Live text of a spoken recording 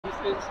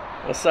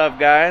What's up,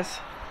 guys?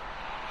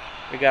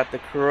 We got the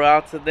crew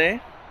out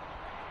today.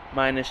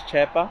 Minus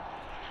Chepa.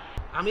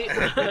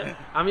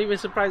 I'm even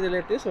surprised they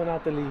let this one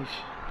out the leash.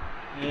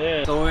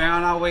 Yeah. So we're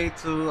on our way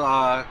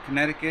to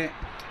Connecticut.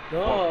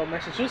 No,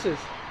 Massachusetts.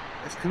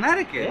 It's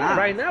Connecticut. Yeah, nah,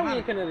 right now we're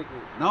in Connecticut.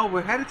 No,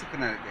 we're headed to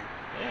Connecticut.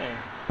 Yeah.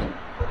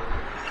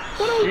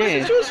 What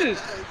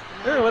Massachusetts?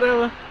 Yeah,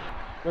 whatever.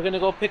 We're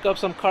gonna go pick up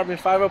some carbon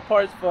fiber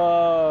parts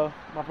for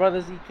my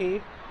brother's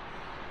EK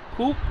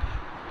coupe.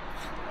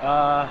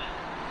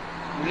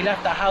 We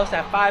left the house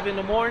at 5 in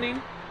the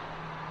morning.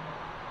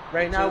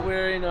 Right now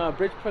we're in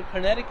Bridgeport,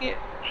 Connecticut.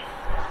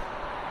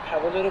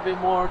 Have a little bit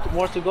more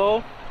to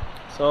go,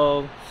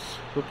 so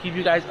we'll keep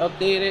you guys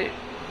updated.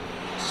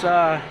 It's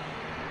a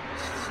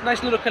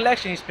nice little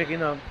collection he's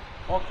picking up,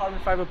 all carbon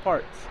fiber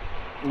parts.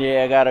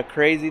 Yeah, I got a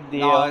crazy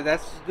deal. No,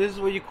 this is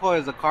what you call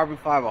a carbon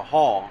fiber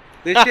haul.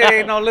 This shit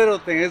ain't no little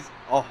thing. It's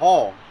a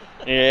haul.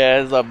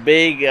 Yeah, it's a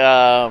big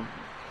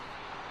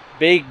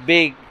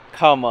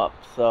come up.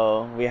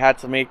 So we had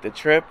to make the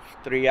trip,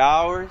 3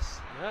 hours.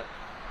 Yep.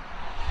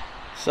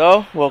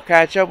 So we'll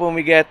catch up when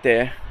we get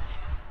there.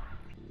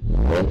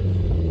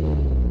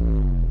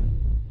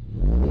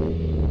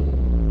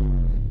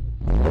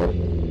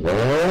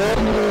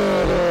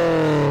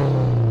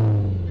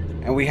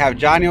 And we have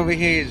Johnny over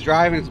here. He's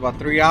driving. It's about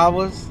 3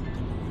 hours.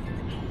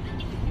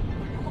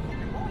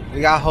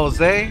 We got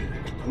Jose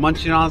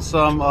munching on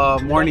some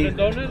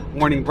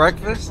morning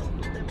breakfast.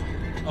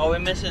 Oh, we're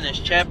missing his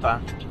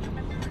Chepa.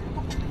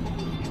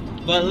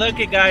 But look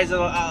at guys, a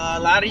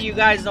lot of you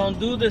guys don't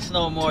do this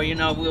no more. You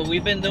know,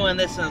 we've been doing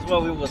this since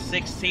what, we were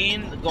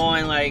 16,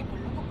 going like,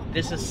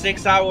 this is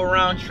 6 hour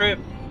round trip.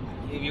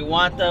 If you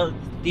want the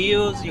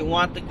deals, you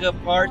want the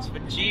good parts for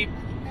cheap,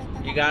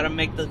 you gotta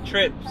make the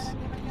trips.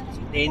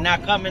 They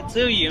not coming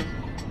to you.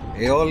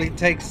 It only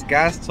takes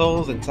gas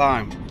tolls and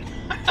time.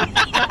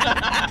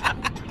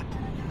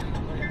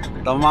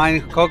 Don't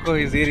mind Coco,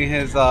 he's eating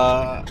his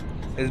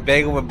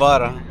bagel with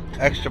butter,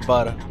 extra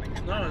butter.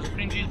 No, it's a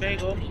cream cheese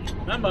bagel.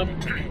 Remember,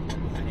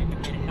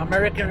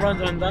 American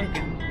runs on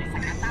Dunkin'.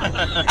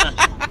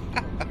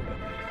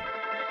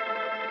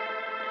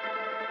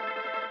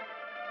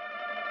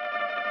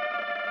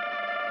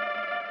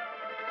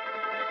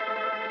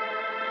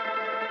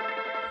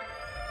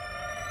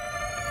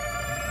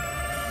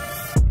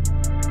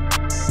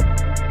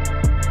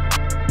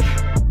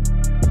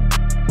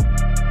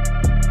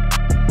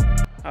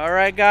 All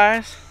right,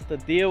 guys, the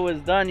deal was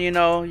done. You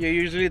know, you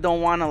usually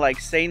don't want to like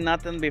say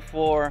nothing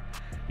before,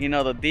 you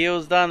know, the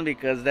deal's done,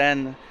 because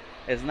then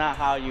it's not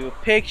how you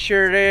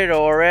pictured it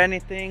or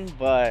anything.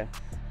 But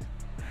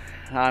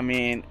I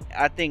mean,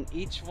 I think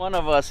each one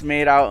of us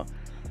made out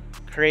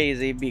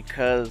crazy,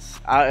 because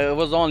it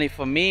was only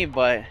for me,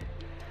 but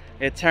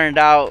it turned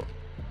out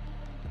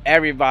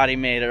everybody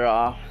made it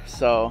off.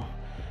 So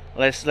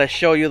let's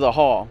show you the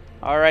haul.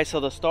 All right,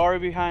 so the story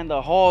behind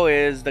the haul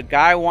is the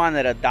guy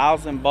wanted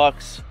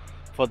 $1,000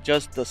 for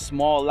just the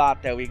small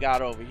lot that we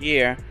got over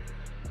here,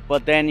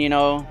 but then, you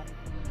know,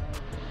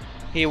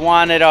 he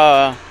wanted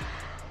I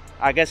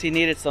guess he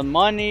needed some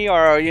money,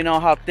 or you know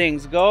how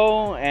things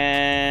go,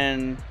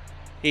 and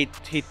he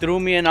threw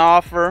me an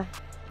offer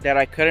that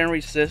I couldn't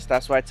resist.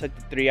 That's why I took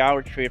the 3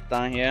 hour trip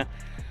down here.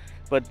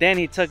 But then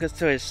he took us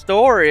to his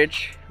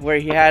storage where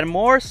he had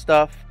more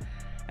stuff,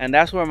 and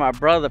that's where my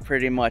brother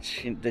pretty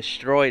much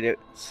destroyed it.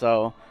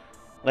 So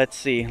let's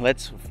see,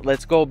 let's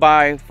go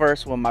by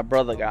first what my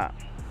brother got.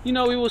 You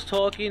know, we was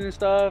talking and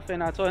stuff,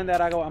 and I told him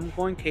that I'm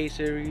going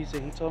K-Series,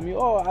 and he told me,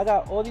 oh, I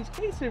got all these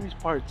K-Series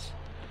parts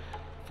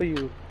for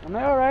you. I'm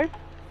like, all right.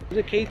 It's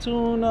a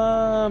K-Tune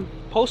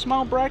post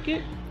mount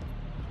bracket,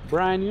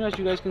 brand new, as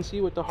you guys can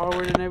see, with the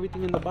hardware and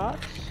everything in the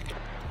box.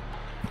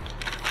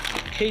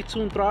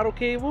 K-Tune throttle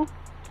cable,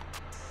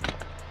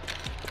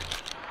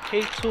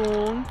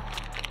 K-Tune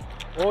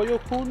oil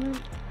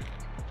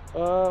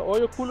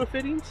cooler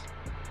fittings,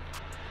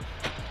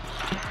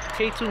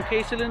 K-Tune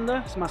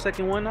K-cylinder. It's my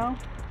second one now.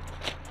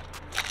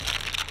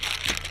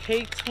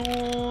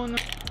 K-Tune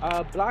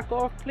block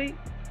off plate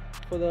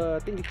for the, I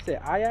think it's the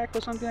IAC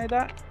or something like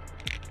that.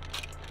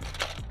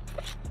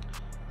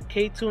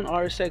 K-Tune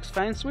RSX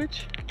fan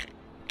switch.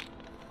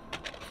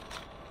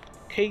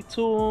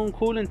 K-Tune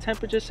coolant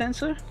temperature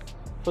sensor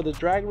for the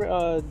drag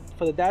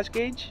for the dash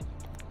gauge.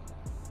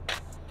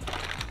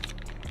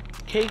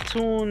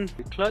 K-Tune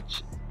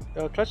clutch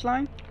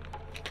line.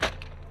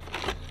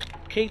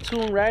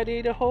 K-Tune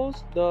radiator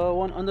hose, the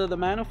one under the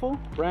manifold,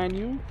 brand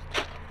new.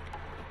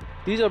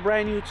 These are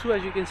brand new too,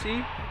 as you can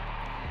see.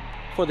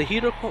 For the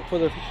heater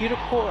core.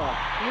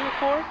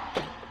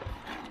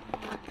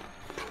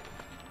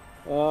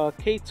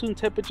 K-Tune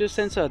temperature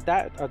sensor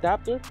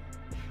adapter.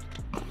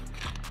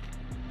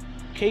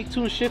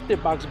 K-Tune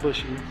shifted box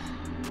bushings.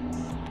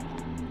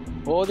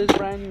 All this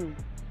brand new.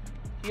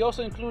 He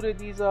also included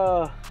these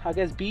I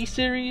guess B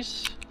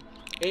series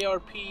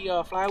ARP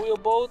flywheel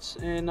bolts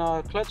and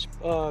clutch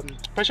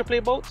pressure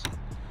plate bolts.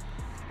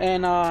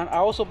 And I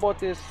also bought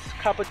this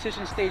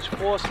competition stage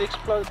 4 6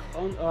 plug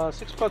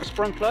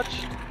sprung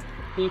clutch.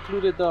 He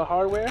included the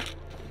hardware.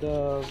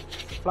 the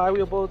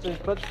flywheel bolts and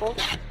clutch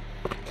bolts.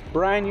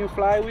 Brand new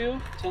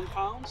flywheel, 10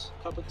 pounds,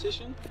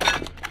 competition.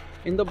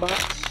 In the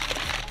box,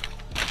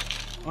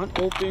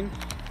 unopened.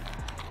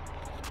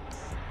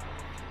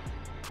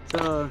 It's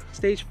a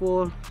stage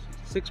 4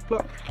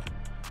 6-plug.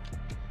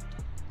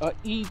 A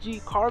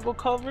EG cargo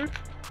cover.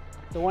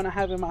 The one I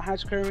have in my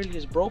hatch currently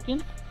is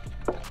broken.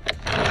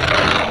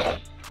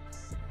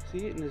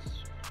 See it, and this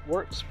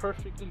works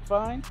perfectly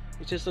fine.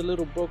 It's just a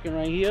little broken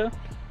right here.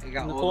 You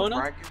got in the all corner.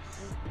 the brackets.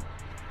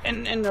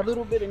 And a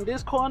little bit in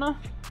this corner.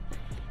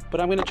 But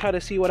I'm gonna try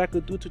to see what I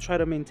could do to try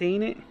to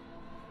maintain it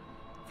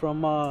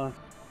from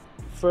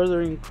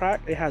furthering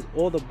crack. It has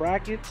all the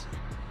brackets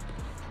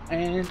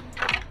and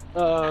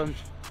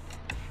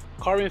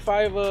carbon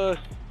fiber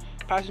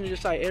passenger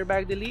side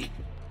airbag delete.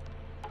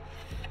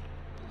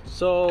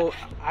 So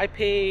I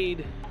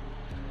paid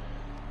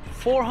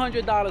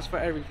 $400 for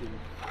everything,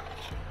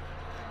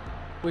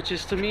 which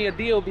is to me a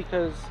deal,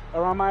 because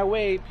around my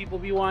way people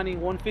be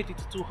wanting 150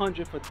 to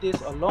 200 for this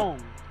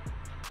alone.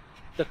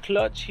 The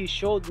clutch he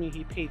showed me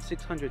he paid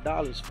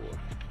 $600 for,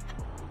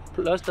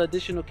 plus the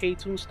additional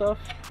K-Tune stuff.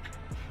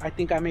 I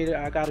think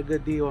I got a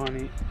good deal on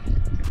it.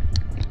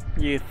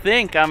 You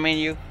think? I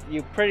mean,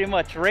 you pretty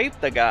much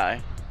raped the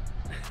guy.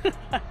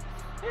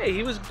 Hey,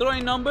 he was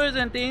throwing numbers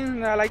and things,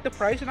 and I like the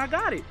price, and I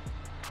got it.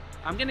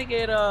 I'm gonna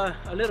get a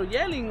little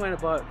yelling when,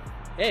 but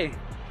hey,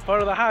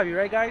 part of the hobby,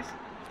 right, guys?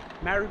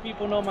 Married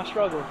people know my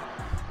struggle.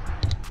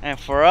 And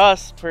for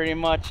us, pretty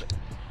much,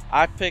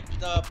 I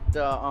picked up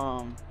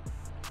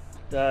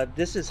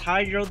this is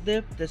hydro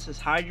dip. This is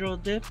hydro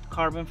dip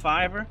carbon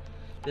fiber.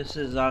 This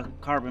is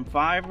carbon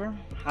fiber,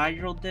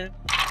 hydro dip,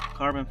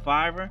 carbon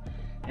fiber.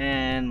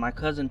 And my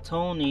cousin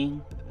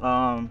Tony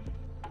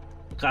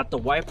got the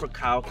wiper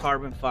cowl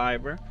carbon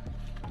fiber.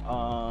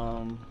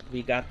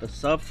 We got the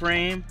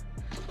subframe,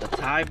 the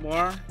tie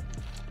bar,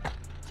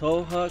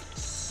 tow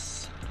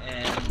hooks,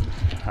 and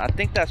I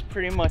think that's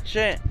pretty much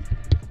it.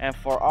 And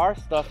for our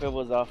stuff, it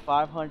was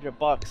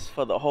 $500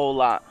 for the whole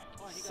lot.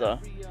 So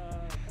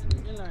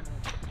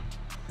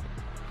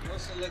He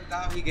also looked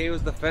out. He gave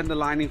us the fender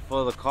lining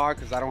for the car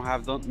because I don't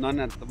have none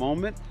at the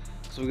moment.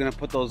 So we're gonna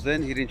put those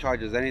in. He didn't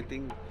charge us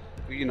anything,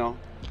 you know.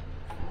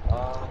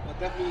 But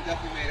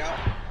definitely made out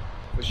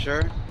for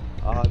sure.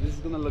 This is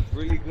gonna look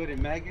really good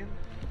in Megan.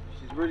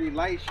 She's really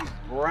light. She's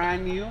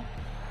brand new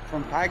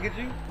from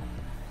packaging.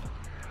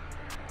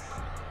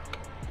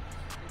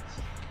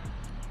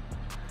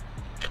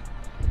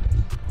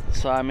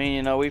 So I mean,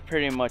 you know, we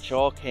pretty much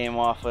all came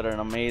off with an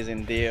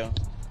amazing deal.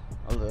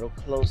 A little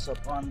close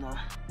up on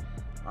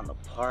the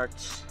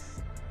parts.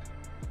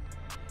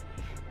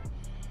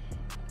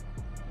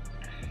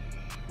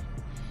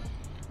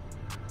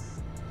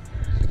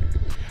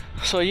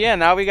 So yeah,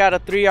 now we got a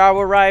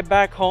 3-hour ride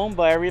back home,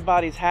 but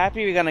everybody's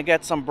happy. We're gonna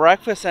get some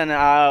breakfast,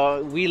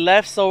 and we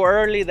left so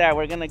early that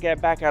we're gonna get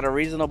back at a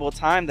reasonable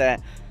time,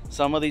 that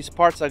some of these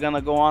parts are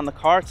gonna go on the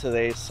car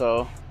today.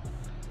 So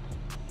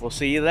we'll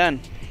see you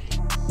then.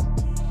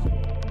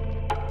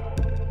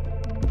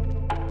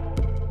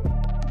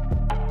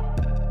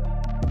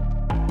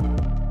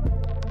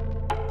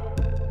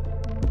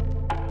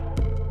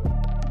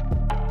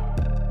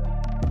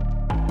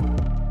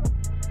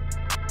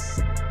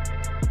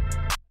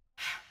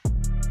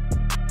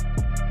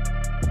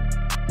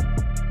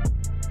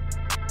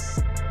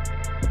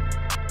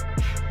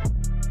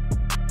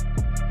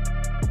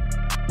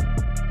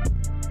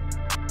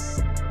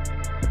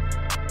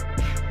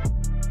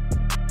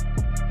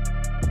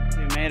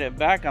 Made it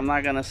back. I'm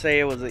not gonna say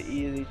it was an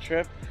easy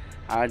trip.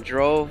 I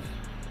drove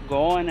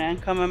going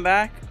and coming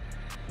back,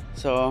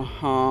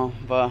 so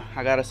but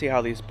I gotta see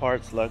how these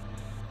parts look.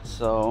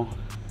 So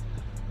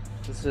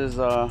this is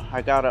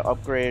I got an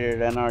upgraded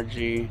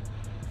NRG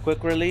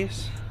quick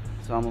release,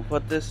 so I'm gonna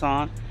put this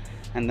on,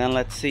 and then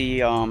let's see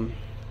how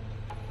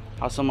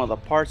some of the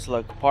parts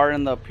look.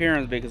 Pardon the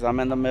appearance, because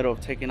I'm in the middle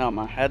of taking out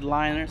my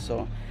headliner,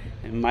 so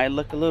it might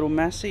look a little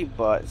messy,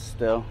 but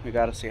still, we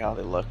gotta see how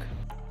they look.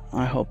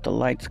 I hope the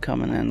light's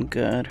coming in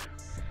good.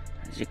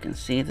 As you can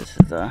see, this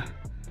is a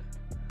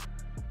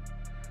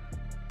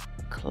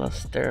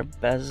cluster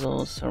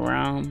bezel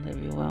surround, if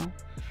you will.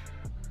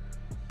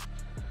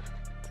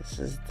 This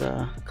is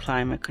the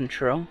climate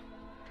control.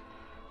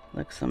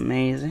 Looks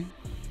amazing.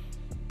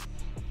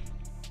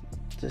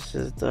 This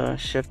is the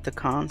shifter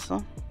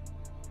console.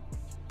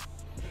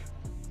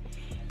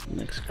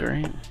 Looks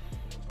great.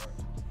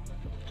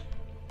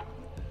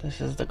 This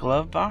is the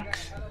glove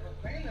box.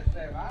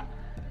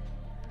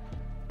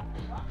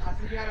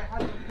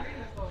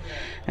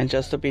 And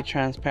just to be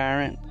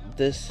transparent,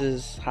 this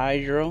is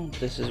hydro,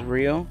 this is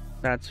real,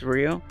 that's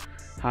real,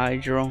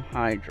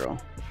 hydro.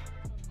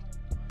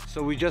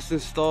 So we just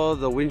installed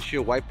the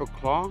windshield wiper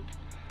claw.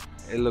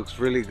 It looks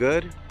really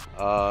good.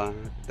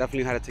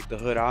 Definitely had to take the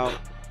hood out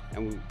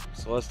and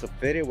so as to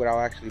fit it without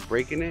actually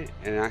breaking it,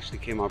 and it actually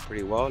came out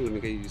pretty well. Let me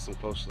get you some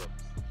close-ups.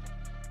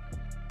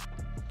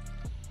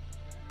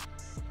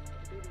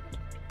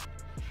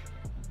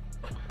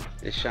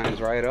 It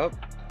shines right up.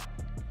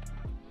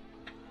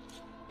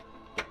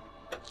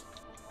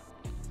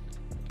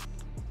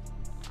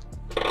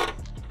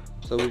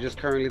 So we just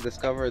currently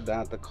discovered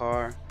that the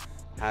car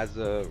has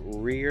a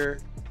rear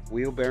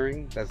wheel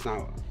bearing that's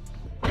not,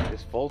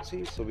 it's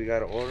faulty, so we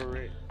gotta order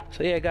it.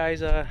 So yeah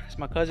guys, as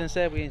my cousin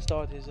said, we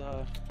installed his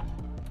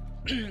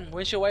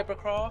windshield wiper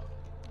crawl.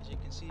 As you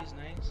can see, it's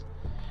nice.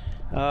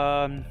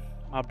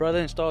 My brother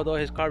installed all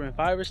his carbon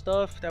fiber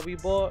stuff that we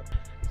bought.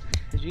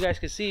 As you guys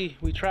can see,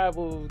 we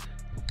traveled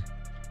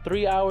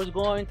 3 hours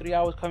going, 3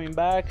 hours coming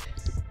back.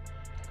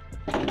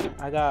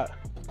 I got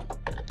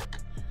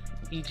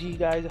EG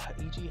guys,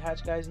 EG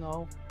hatch guys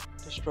know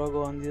the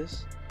struggle on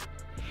this.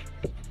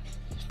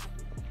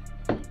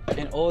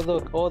 And all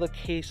the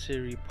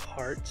K-Series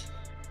parts.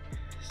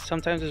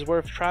 Sometimes it's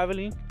worth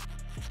traveling.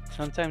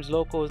 Sometimes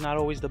local is not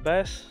always the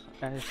best.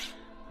 And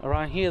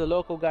around here, the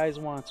local guys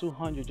want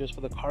 200 just for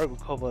the cargo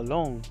cover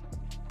alone.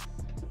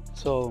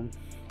 So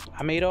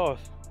I made off.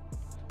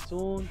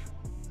 Soon,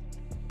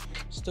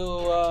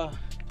 still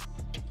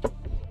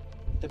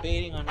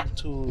debating on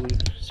to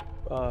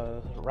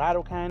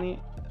rattle can it,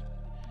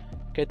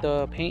 get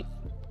the paint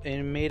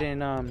and made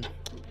in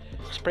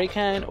spray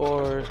can,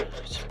 or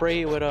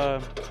spray with a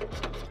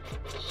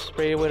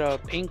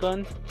paint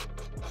gun,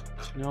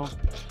 you know.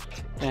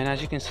 And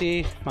as you can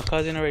see, my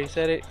cousin already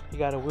said it, he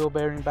got a wheel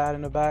bearing bad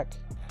in the back,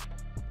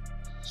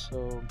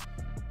 so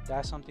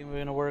that's something we're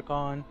gonna work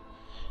on.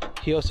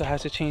 He also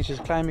has to change his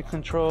climate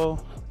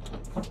control,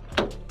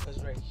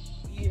 because right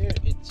here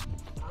it's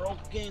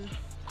broken.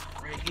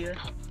 Right here,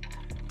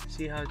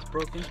 see how it's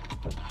broken?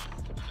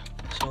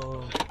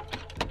 So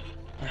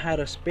I had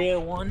a spare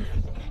one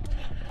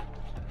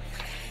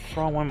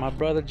from when my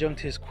brother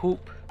junked his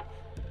coupe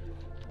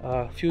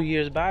a few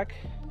years back.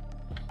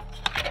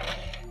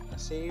 I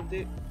saved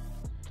it.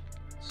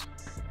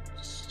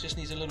 Just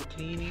needs a little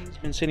cleaning. It's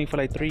been sitting for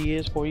like 3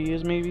 years, 4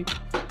 years maybe.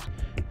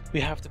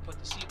 We have to put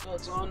the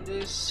seatbelts on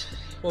this.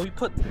 Well, we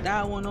put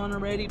that one on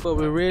already, but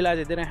we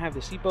realized it didn't have the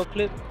seatbelt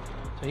clip,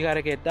 so you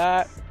gotta get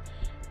that.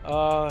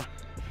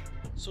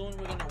 Soon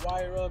we're gonna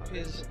wire up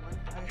his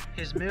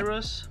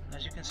mirrors.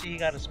 As you can see, he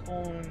got a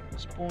spoon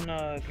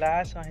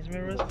glass on his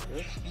mirrors.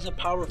 These are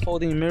power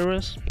folding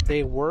mirrors.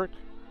 They work.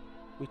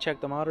 We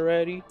checked them out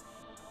already.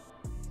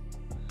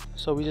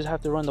 So we just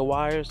have to run the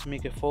wires to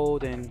make it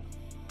fold and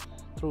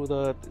through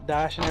the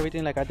dash and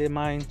everything, like I did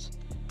my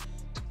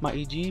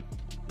EG.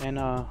 And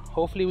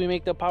hopefully we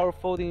make the power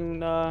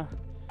folding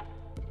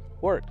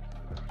work.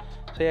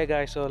 So yeah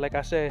guys, so like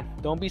I said,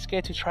 don't be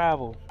scared to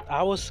travel.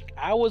 I was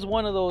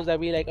one of those that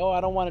be like, oh, I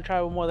don't want to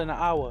travel more than an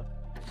hour.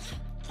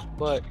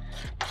 But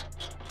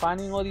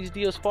finding all these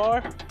deals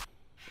far,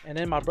 and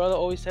then my brother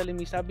always telling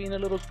me, stop being a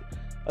little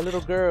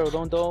girl.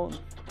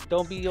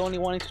 Don't be only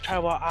wanting to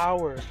travel an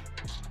hour.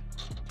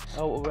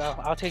 Oh, well,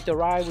 I'll take the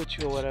ride with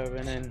you or whatever.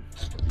 And then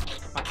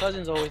my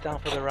cousin's always down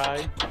for the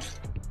ride,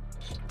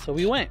 so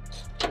we went.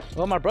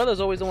 Well, my brother's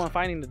always the one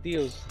finding the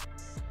deals.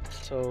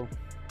 So,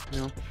 you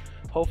know,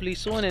 hopefully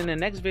soon in the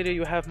next video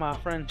you have my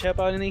friend Chep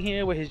out in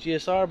here with his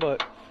GSR,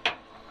 but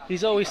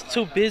he's always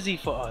too busy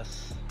for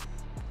us.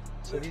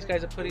 So these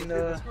guys are putting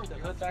the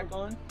hood back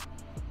on.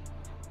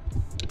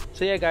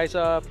 So yeah guys,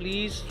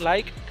 please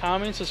like,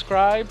 comment,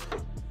 subscribe.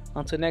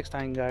 Until next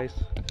time guys,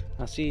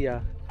 I'll see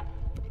ya.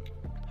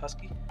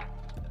 Husky,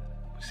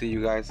 See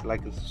you guys,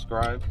 like and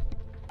subscribe.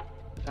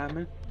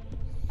 Batman.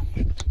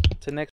 Till next